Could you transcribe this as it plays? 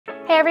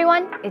Hey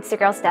everyone, it's your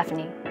girl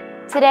Stephanie.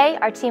 Today,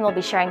 our team will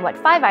be sharing what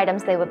 5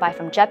 items they would buy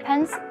from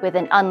JetPens with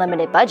an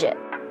unlimited budget.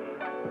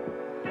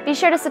 Be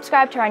sure to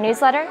subscribe to our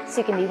newsletter so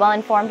you can be well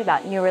informed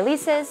about new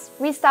releases,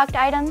 restocked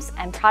items,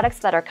 and products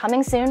that are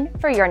coming soon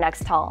for your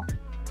next haul.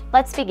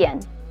 Let's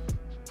begin.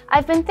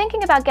 I've been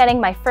thinking about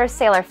getting my first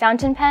Sailor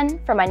fountain pen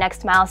for my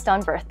next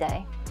milestone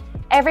birthday.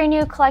 Every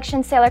new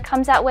collection Sailor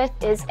comes out with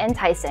is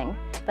enticing,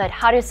 but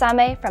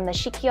Harusame from the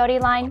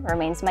Shikiori line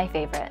remains my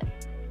favorite.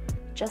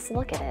 Just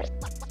look at it.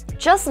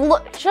 Just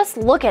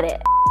look at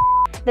it!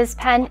 This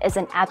pen is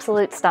an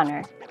absolute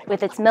stunner,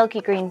 with its milky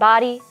green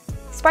body,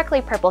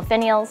 sparkly purple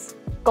finials,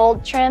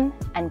 gold trim,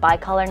 and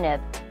bicolor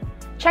nib.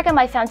 Check out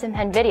my fountain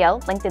pen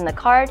video linked in the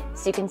card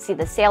so you can see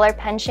the Sailor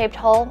pen-shaped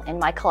hole in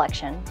my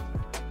collection.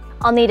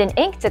 I'll need an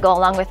ink to go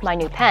along with my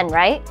new pen,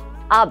 right?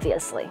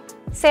 Obviously.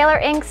 Sailor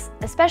inks,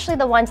 especially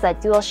the ones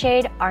that dual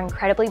shade, are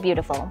incredibly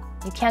beautiful.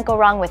 You can't go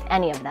wrong with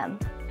any of them.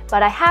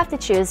 But I have to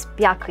choose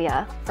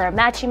Byakuya for a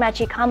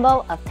matchy-matchy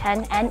combo of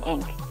pen and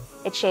ink.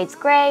 It shades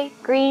gray,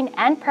 green,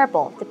 and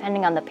purple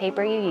depending on the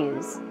paper you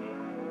use.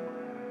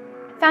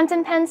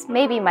 Fountain pens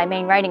may be my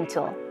main writing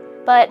tool,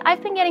 but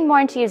I've been getting more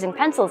into using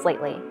pencils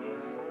lately.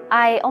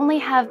 I only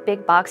have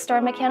big box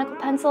store mechanical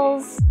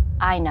pencils.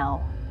 I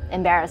know,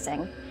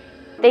 embarrassing.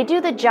 They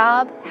do the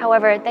job,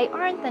 however, they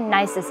aren't the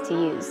nicest to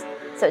use,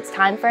 so it's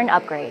time for an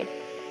upgrade.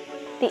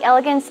 The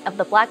elegance of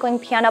the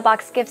Blackwing Piano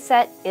Box gift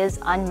set is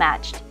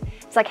unmatched.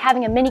 It's like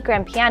having a mini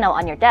grand piano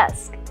on your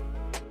desk.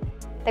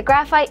 The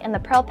graphite in the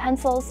pearl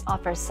pencils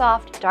offers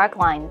soft, dark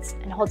lines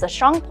and holds a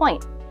strong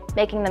point,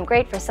 making them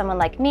great for someone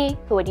like me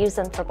who would use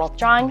them for both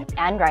drawing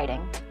and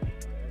writing.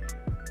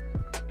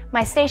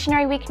 My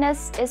stationery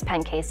weakness is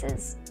pen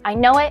cases. I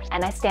know it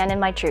and I stand in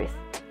my truth.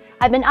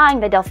 I've been eyeing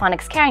the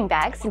Delphonics carrying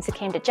bag since it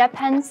came to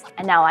JetPens,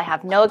 and now I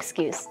have no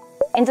excuse.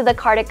 Into the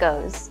cart it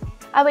goes.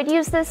 I would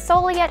use this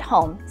solely at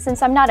home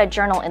since I'm not a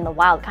journal in the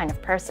wild kind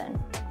of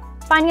person.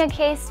 Finding a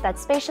case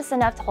that's spacious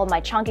enough to hold my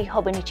chunky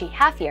Hobonichi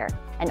half year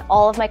and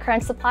all of my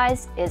current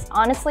supplies is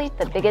honestly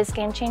the biggest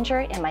game changer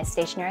in my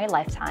stationery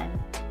lifetime.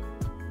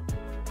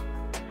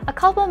 A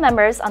couple of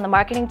members on the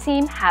marketing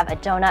team have a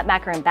donut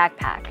macaron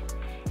backpack,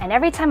 and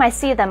every time I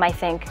see them I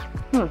think,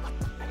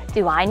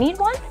 do I need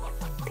one?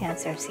 The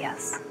answer is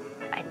yes,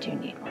 I do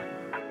need one.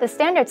 The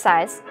standard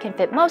size can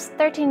fit most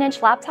 13-inch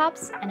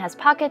laptops and has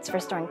pockets for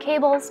storing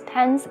cables,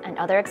 pens, and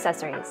other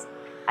accessories.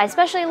 I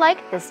especially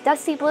like this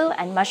dusty blue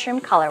and mushroom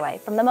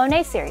colorway from the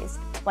Monet series,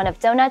 one of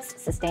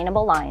Donut's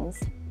sustainable lines.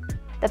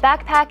 The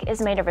backpack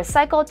is made of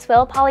recycled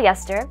twill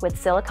polyester with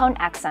silicone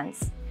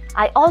accents.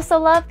 I also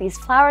love these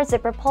flower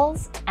zipper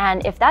pulls,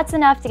 and if that's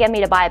enough to get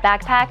me to buy a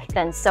backpack,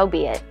 then so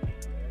be it.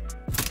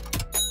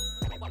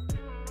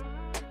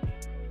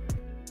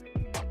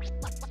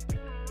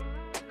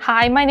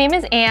 Hi, my name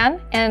is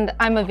Anne, and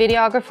I'm a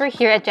videographer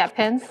here at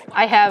JetPens.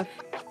 I have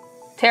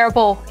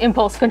terrible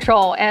impulse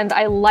control, and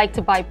I like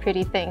to buy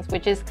pretty things,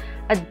 which is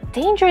a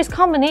dangerous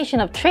combination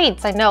of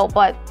traits, I know,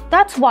 but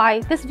that's why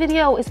this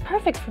video is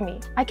perfect for me.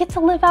 I get to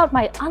live out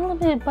my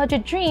unlimited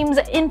budget dreams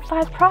in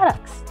 5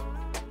 products.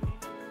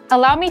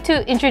 Allow me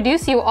to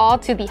introduce you all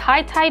to the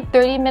High Tide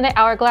 30-minute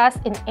hourglass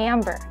in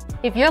amber.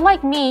 If you're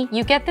like me,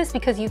 you get this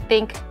because you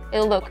think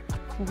it'll look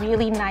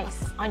really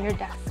nice on your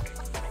desk.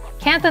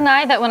 Can't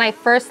deny that when I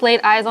first laid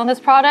eyes on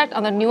this product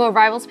on the new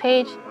arrivals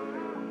page,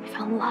 I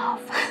fell in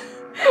love.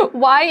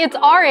 Why? It's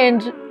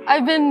orange.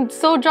 I've been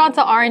so drawn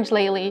to orange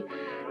lately.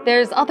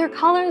 There's other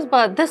colors,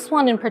 but this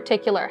one in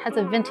particular has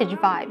a vintage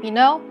vibe, you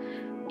know?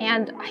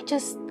 And I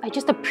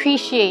just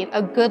appreciate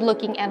a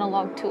good-looking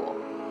analog tool.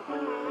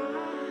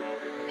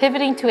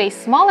 Pivoting to a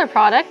smaller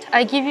product,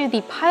 I give you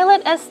the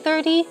Pilot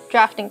S30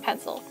 drafting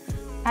pencil.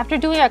 After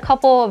doing a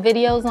couple of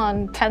videos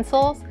on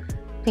pencils,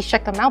 please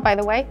check them out by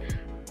the way,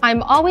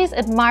 I'm always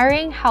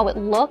admiring how it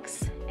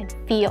looks and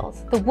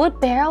feels. The wood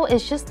barrel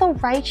is just the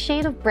right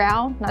shade of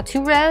brown, not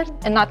too red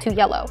and not too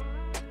yellow.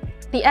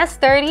 The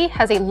S30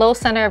 has a low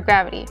center of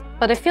gravity,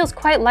 but it feels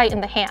quite light in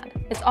the hand.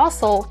 It's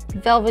also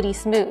velvety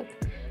smooth.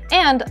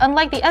 And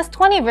unlike the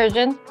S20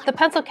 version, the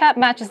pencil cap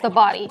matches the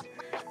body.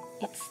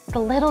 It's the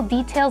little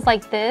details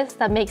like this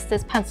that makes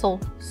this pencil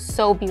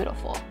so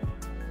beautiful.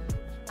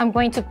 I'm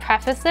going to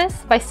preface this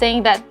by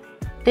saying that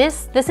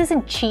this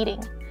isn't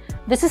cheating.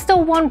 This is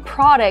still one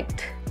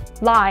product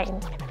line.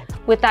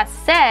 With that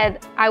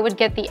said, I would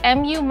get the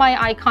MU My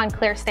Icon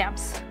clear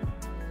stamps.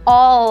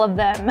 All of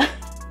them.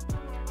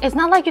 It's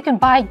not like you can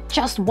buy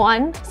just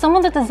one. Some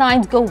of the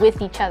designs go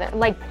with each other,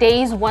 like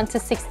days 1 to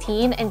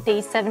 16 and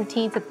days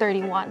 17 to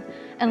 31.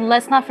 And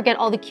let's not forget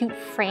all the cute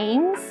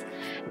frames.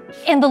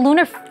 And the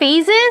lunar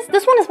phases,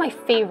 this one is my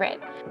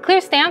favorite.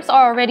 Clear stamps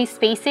are already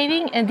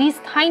space-saving, and these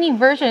tiny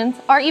versions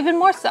are even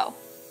more so.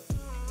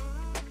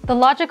 The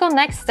logical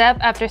next step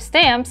after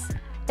stamps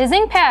is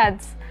ink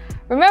pads.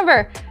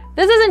 Remember,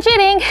 this isn't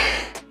cheating.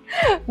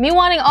 Me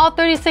wanting all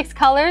 36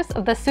 colors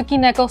of the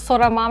Tsukineko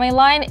Soramame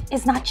line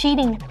is not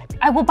cheating.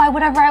 I will buy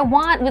whatever I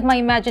want with my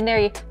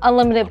imaginary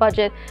unlimited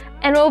budget,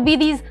 and it will be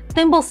these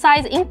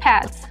thimble-sized ink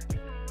pads.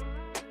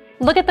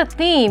 Look at the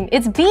theme,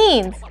 it's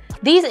beans.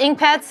 These ink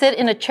pads sit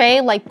in a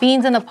tray like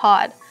beans in a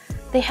pod.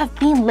 They have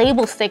bean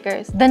label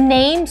stickers. The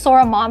name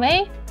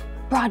Soramame?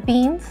 Broad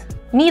beans?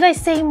 Need I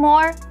say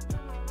more?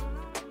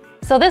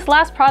 So this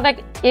last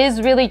product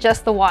is really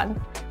just the one.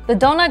 The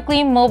Donut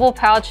Gleam mobile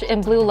pouch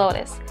in Blue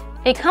Lotus.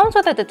 It comes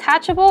with a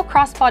detachable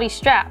crossbody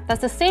strap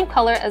that's the same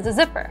color as the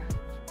zipper.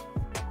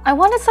 I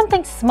wanted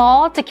something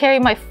small to carry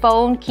my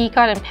phone,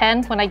 keycard, and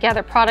pen when I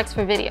gather products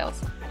for videos.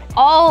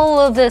 All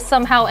of this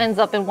somehow ends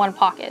up in one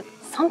pocket.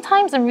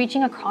 Sometimes I'm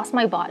reaching across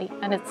my body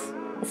and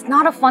it's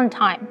not a fun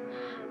time.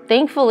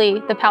 Thankfully,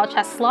 the pouch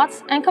has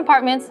slots and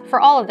compartments for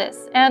all of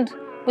this, and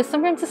with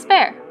some room to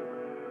spare.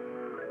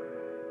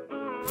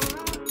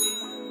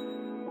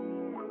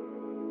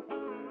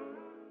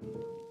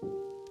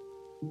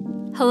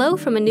 Hello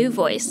from a new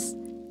voice.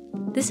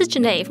 This is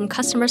Janae from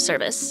customer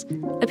service,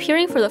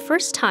 appearing for the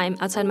first time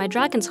outside my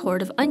dragon's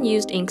hoard of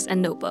unused inks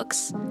and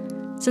notebooks.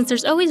 Since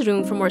there's always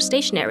room for more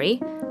stationery,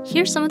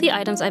 here's some of the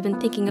items I've been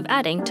thinking of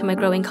adding to my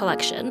growing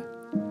collection.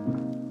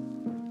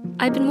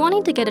 I've been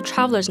wanting to get a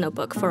traveler's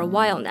notebook for a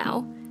while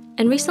now,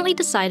 and recently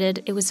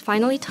decided it was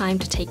finally time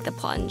to take the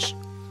plunge.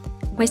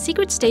 My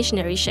secret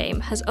stationery shame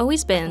has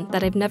always been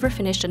that I've never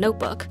finished a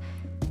notebook.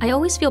 I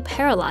always feel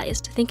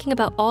paralyzed thinking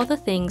about all the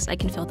things I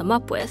can fill them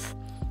up with.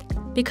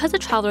 Because a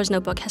traveler's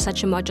notebook has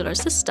such a modular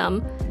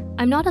system,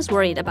 I'm not as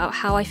worried about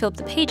how I fill up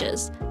the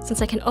pages,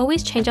 since I can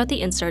always change out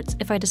the inserts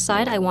if I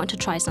decide I want to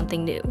try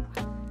something new.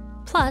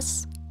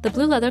 Plus, the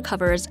blue leather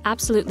cover is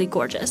absolutely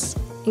gorgeous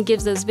and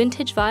gives those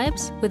vintage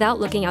vibes without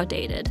looking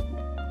outdated.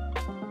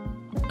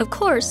 Of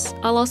course,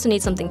 I'll also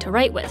need something to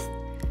write with.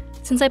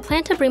 Since I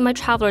plan to bring my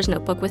traveler's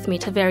notebook with me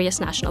to various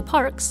national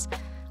parks,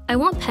 I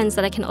want pens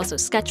that I can also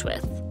sketch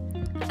with.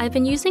 I've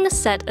been using a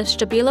set of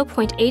Stabilo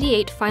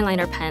 .88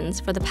 fineliner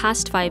pens for the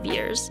past 5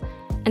 years,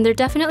 and they're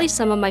definitely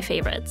some of my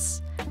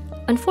favorites.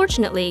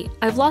 Unfortunately,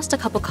 I've lost a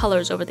couple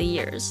colors over the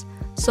years,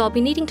 so I'll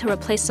be needing to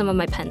replace some of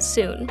my pens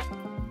soon.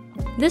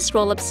 This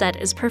roll-up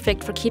set is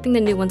perfect for keeping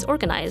the new ones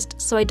organized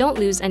so I don't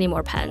lose any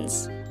more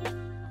pens.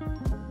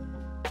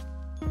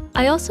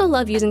 I also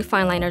love using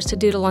fineliners to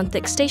doodle on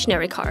thick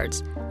stationery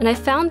cards, and I've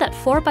found that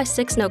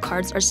 4x6 note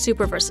cards are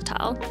super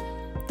versatile.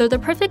 They're the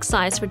perfect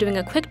size for doing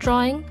a quick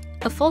drawing,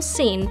 a full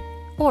scene,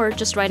 or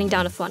just writing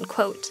down a fun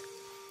quote.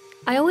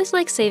 I always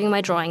like saving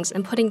my drawings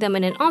and putting them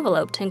in an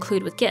envelope to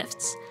include with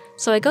gifts,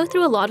 so I go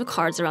through a lot of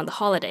cards around the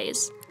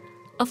holidays.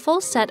 A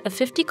full set of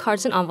 50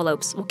 cards and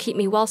envelopes will keep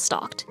me well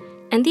stocked,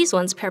 and these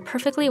ones pair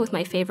perfectly with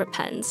my favorite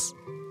pens.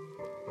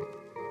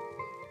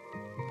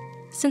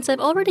 Since I've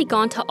already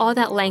gone to all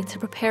that length to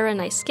prepare a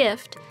nice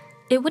gift,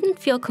 it wouldn't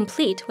feel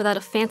complete without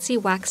a fancy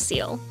wax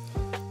seal.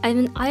 I've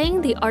been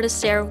eyeing the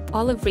Artisaire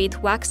olive wreath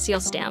wax seal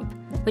stamp,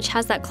 which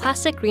has that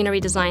classic greenery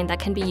design that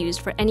can be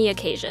used for any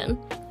occasion.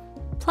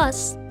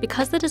 Plus,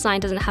 because the design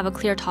doesn't have a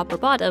clear top or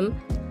bottom,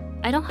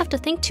 I don't have to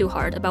think too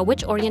hard about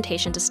which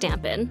orientation to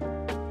stamp in.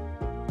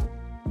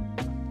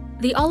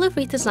 The olive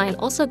wreath design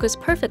also goes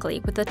perfectly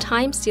with the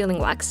time sealing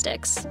wax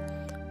sticks.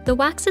 The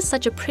wax is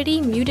such a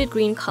pretty muted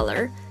green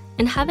color,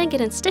 and having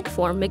it in stick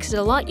form makes it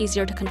a lot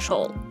easier to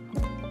control.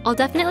 I'll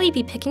definitely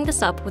be picking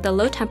this up with a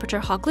low temperature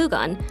hot glue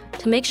gun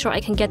to make sure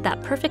I can get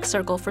that perfect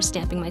circle for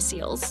stamping my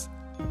seals.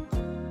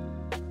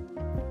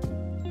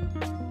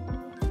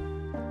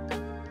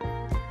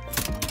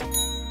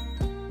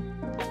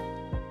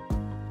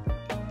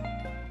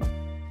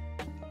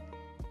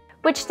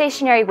 Which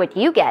stationery would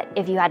you get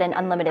if you had an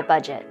unlimited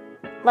budget?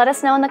 Let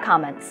us know in the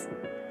comments.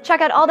 Check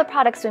out all the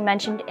products we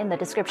mentioned in the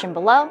description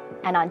below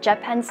and on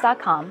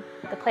JetPens.com,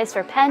 the place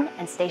for pen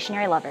and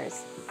stationery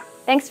lovers.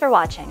 Thanks for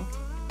watching.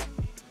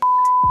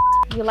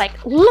 You're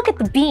like, look at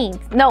the beans.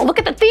 No, look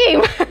at the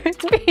theme.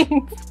 It's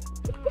beans.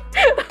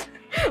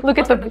 Look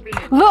at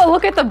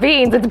the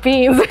beans. It's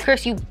beans.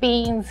 Curse you,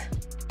 beans.